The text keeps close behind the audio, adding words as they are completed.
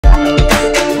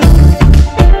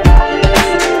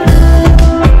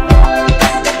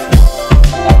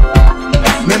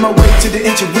the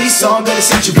entry, song of the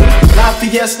century. La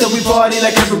Fiesta, we party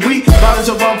like every week. Bottles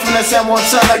of rum from that San Juan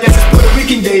sun, I guess it's Puerto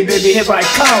Rican day, baby, here I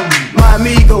come. My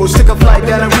amigos, took a flight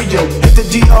down to Rio. Hit the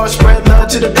DR, spread love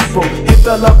to the people. Hit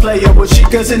the love player with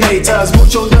chicas and haters.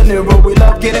 Mucho dinero, we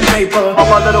love getting paper. All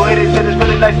my little hitters, it is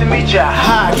really nice to meet ya.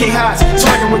 Hi, K-Hots,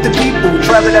 swagging with the people.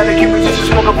 Traveling down to Cuba just to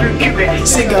smoke a few Cuban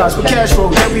cigars with cash flow.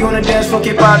 Then we on the dance floor,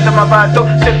 que pata my vato.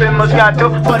 Sipping Moscato,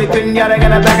 party pinata,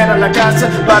 gonna back out of la casa.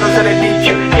 Bottles of the DQ,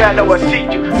 yeah, I know I see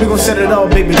you. We gon' set it all,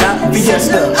 baby, not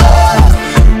Fiesta.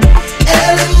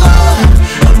 El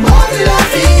amor de la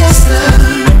fiesta.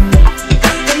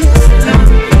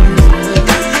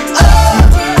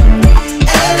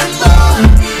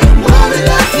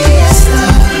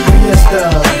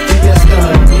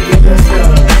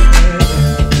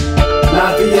 La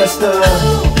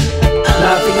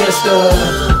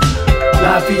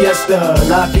Fiesta,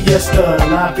 La Fiesta,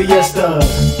 La Fiesta,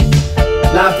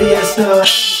 La Fiesta,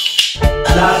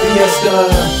 La Fiesta,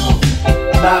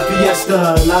 La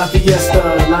Fiesta, La Fiesta,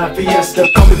 La Fiesta.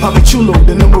 Call me Papi Chulo,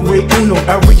 the numero uno.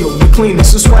 Ario, the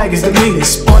cleanest, the swag is the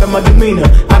meanest. Part of my demeanor,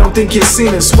 I don't think you've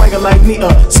seen us. Swagger like Nia,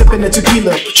 sipping the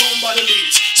tequila. Patron by the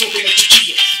leaves, smoking the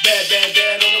tequila. Bad, bad,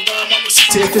 bad on the rhyme, I'm a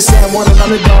if it's San Juan and I'm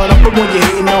the dawn, I'm the one you're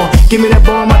hating on. Give me that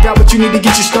bomb, I got what you need to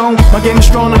get you stoned. My game is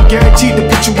strong, I'm guaranteed to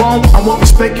put you on. I won't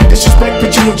respect you, disrespect,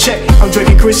 put you in check. I'm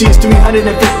drinking Chrissy, it's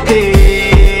 350.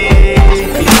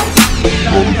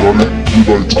 We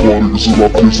like to party, this is our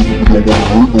place and we don't wanna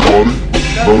hurt nobody.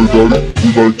 Daddy, we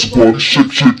like to party,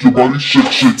 shake, shake your body,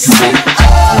 shake, shake your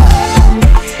body.